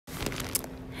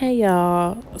Hey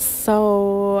y'all.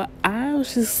 So I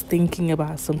was just thinking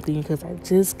about something because I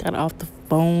just got off the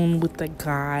phone with a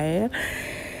guy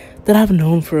that I've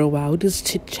known for a while. We just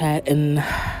chit chat, and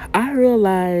I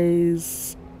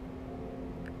realized,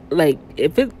 like,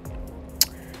 if it,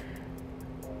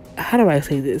 how do I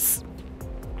say this?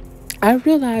 I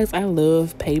realized I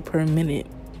love pay per minute,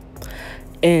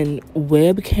 and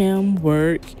webcam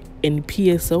work and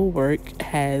PSO work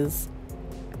has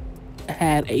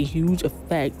had a huge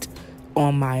effect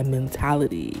on my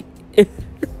mentality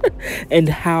and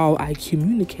how I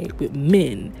communicate with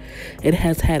men. It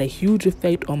has had a huge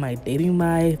effect on my dating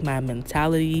life, my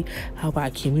mentality, how I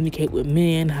communicate with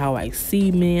men, how I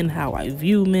see men, how I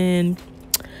view men,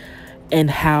 and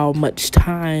how much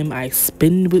time I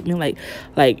spend with men.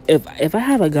 Like if I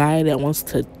have a guy that wants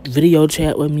to video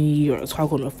chat with me or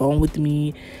talk on the phone with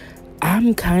me,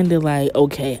 I'm kind of like,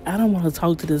 okay, I don't want to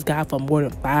talk to this guy for more than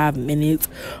 5 minutes,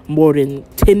 more than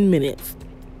 10 minutes.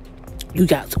 You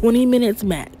got 20 minutes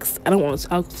max. I don't want to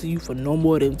talk to you for no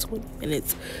more than 20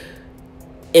 minutes.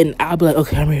 And I'll be like,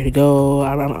 okay, I'm ready to go.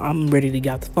 I'm ready to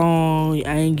get off the phone.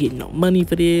 I ain't getting no money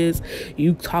for this.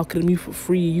 You talking to me for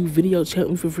free. You video chat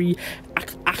me for free.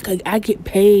 I get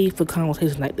paid for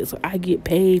conversations like this. So I get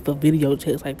paid for video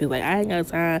chats like this. Like, I ain't got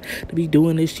time to be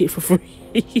doing this shit for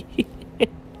free.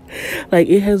 Like,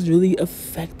 it has really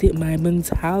affected my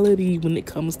mentality when it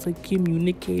comes to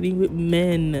communicating with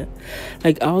men.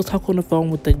 Like, I was talking on the phone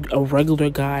with a regular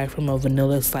guy from a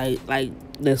vanilla site, like,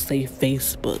 let's say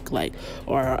Facebook, like,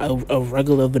 or a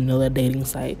regular vanilla dating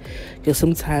site. Because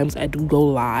sometimes I do go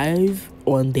live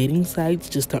on dating sites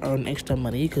just to earn extra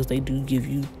money, because they do give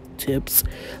you tips,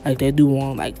 like they do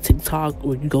on, like, TikTok,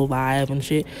 where you go live and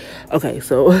shit. Okay,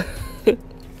 so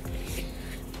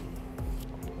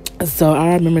So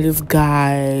I remember this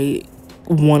guy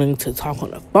wanting to talk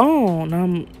on the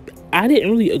phone. I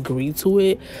didn't really agree to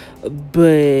it,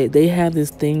 but they have this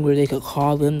thing where they could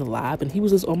call in the live, and he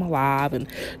was just on my live and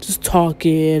just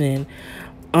talking,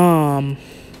 and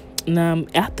now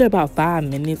after about 5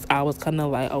 minutes, I was kind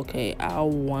of like, okay, I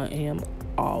want him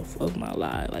off of my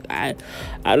live. Like, I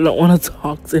don't want to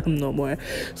talk to him no more.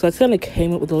 So I kind of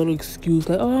came up with a little excuse,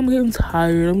 like, oh, I'm getting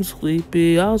tired, I'm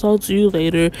sleepy, I'll talk to you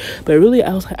later. But really,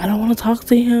 I was like, I don't want to talk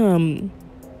to him.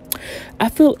 I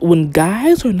feel when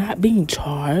guys are not being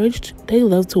charged, they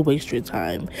love to waste your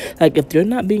time. Like, if they're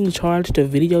not being charged to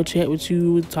video chat with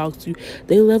you, talk to you,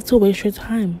 they love to waste your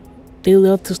time. They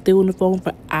love to stay on the phone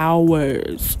for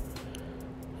hours,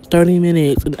 30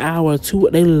 minutes, an hour, two.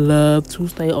 They love to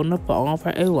stay on the phone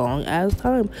for a long ass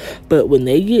time. But when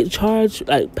they get charged,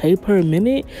 like, pay per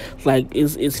minute, like,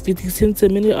 it's 50 cents a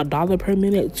minute, $1 per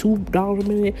minute, $2 a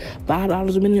minute,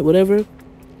 $5 a minute, whatever,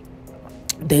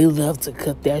 they love to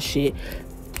cut that shit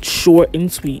short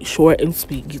and sweet,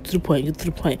 get to the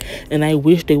point. And I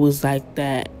wish they was like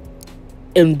that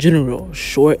in general,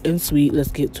 short and sweet,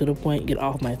 let's get to the point, get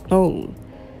off my phone.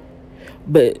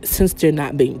 But since they're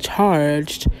not being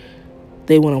charged,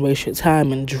 they want to waste your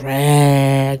time and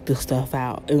drag the stuff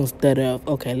out instead of,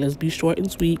 okay, let's be short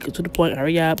and sweet, get to the point,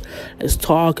 hurry up, let's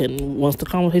talk, and once the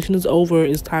conversation is over,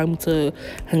 it's time to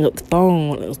hang up the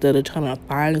phone, instead of trying to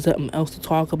find something else to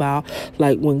talk about.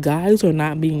 Like, when guys are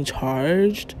not being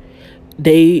charged,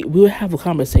 we will have a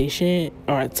conversation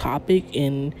or a topic,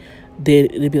 and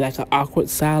there'd be like an awkward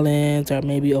silence, or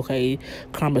maybe, okay,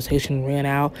 conversation ran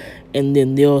out, and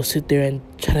then they'll sit there and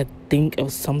try to think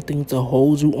of something to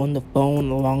hold you on the phone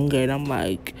longer. And I'm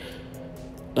like,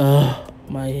 oh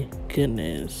my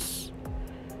goodness.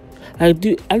 Like,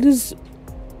 dude, it's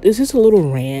just a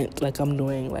little rant, like, I'm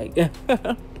doing, like,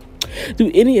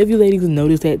 do any of you ladies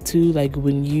notice that too? Like,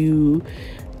 when you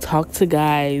talk to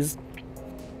guys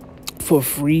for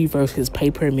free versus pay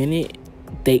per minute,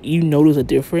 that you notice a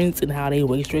difference in how they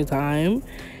waste your time,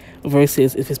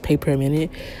 versus if it's pay per minute,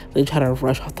 they try to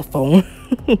rush off the phone.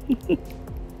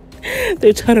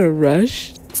 They try to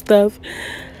rush stuff.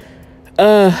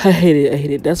 I hate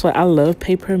it. That's why I love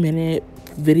pay per minute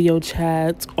video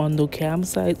chats on the cam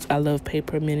sites. I love pay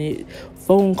per minute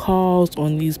phone calls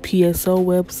on these PSO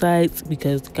websites,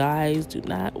 because guys do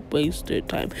not waste their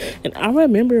time. And I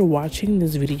remember watching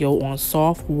this video on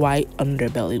Soft White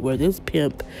Underbelly, where this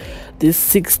pimp, this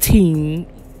 16,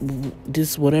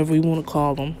 this whatever you want to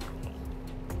call him,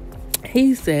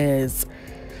 he says,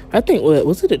 I think, what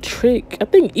was it, a trick? I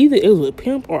think either it was a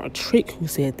pimp or a trick who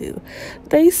said this.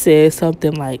 They said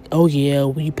something like, oh yeah,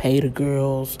 we pay the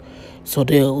girls so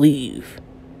they'll leave.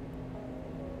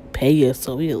 Pay us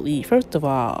so we'll leave. First of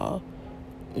all,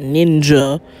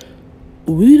 ninja,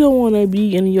 we don't want to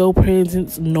be in your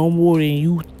presence no more than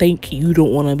you think you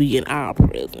don't want to be in our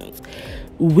presence.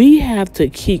 We have to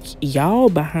kick y'all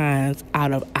behinds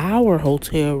out of our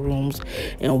hotel rooms,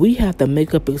 and we have to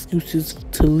make up excuses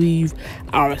to leave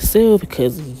ourselves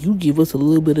because you give us a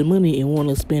little bit of money and want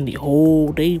to spend the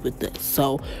whole day with us.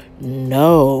 So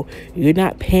no, you're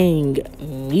not paying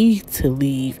me to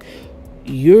leave.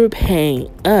 You're paying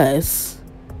us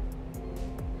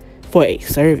for a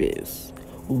service.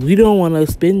 We don't want to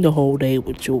spend the whole day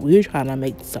with you. We're trying to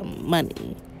make some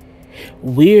money.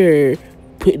 We're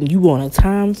putting you on a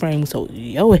time frame so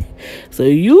you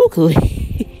can leave.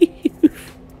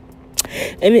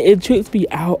 And it trips me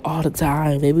out all the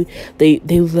time, baby. They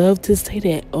love to say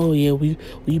that, oh yeah, we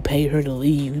pay her to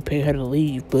leave. We pay her to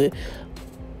leave. But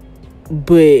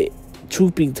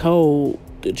truth be told,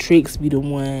 the tricks be the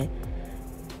one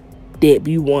that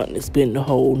be wanting to spend the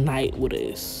whole night with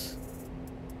us.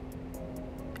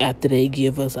 After they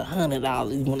give us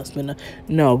 $100, you want to spend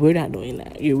no, we're not doing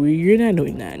that. You're not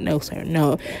doing that. No sir,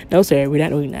 no sir, we're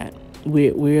not doing that.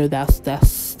 We're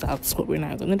that's what we're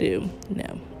not gonna do.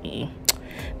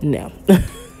 No.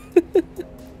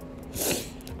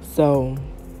 So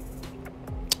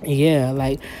yeah,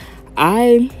 like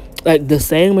I like the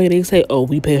same way they say, oh,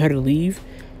 we pay her to leave.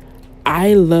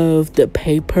 I love the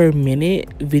pay per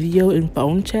minute video and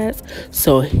phone chats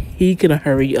so he can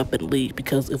hurry up and leave,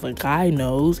 because if a guy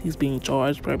knows he's being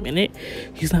charged per minute,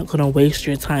 he's not going to waste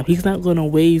your time. He's not going to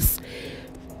waste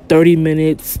 30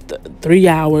 minutes, 3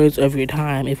 hours of your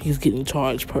time if he's getting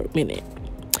charged per minute.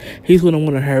 He's going to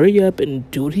want to hurry up and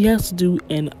do what he has to do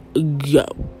and go.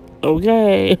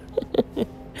 Okay?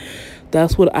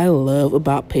 That's what I love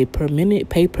about pay per minute.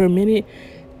 Pay per minute,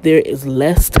 there is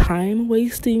less time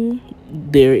wasting.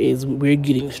 We're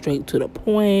getting straight to the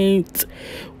point.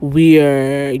 We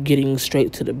are getting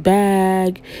straight to the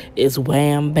bag. It's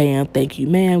wham, bam, thank you,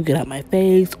 ma'am. Get out my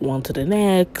face. On to the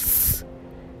next.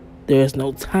 There's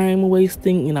no time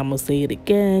wasting. And I'm going to say it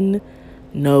again.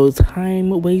 No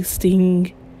time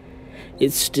wasting.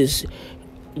 It's just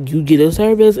you get a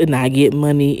service and I get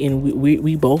money, and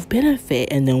we both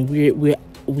benefit. And then we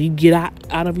get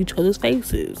out of each other's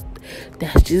faces.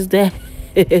 That's just that.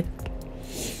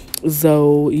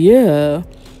 So yeah,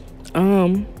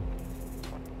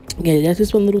 that's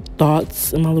just my little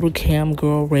thoughts and my little cam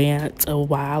girl rant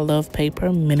of why I love pay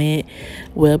per minute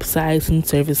websites and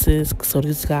services, so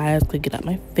these guys could get out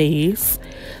my face.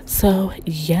 So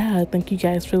yeah, thank you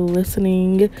guys for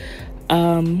listening.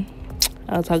 I'll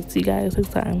talk to you guys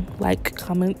next time. Like,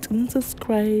 comment, and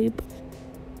subscribe.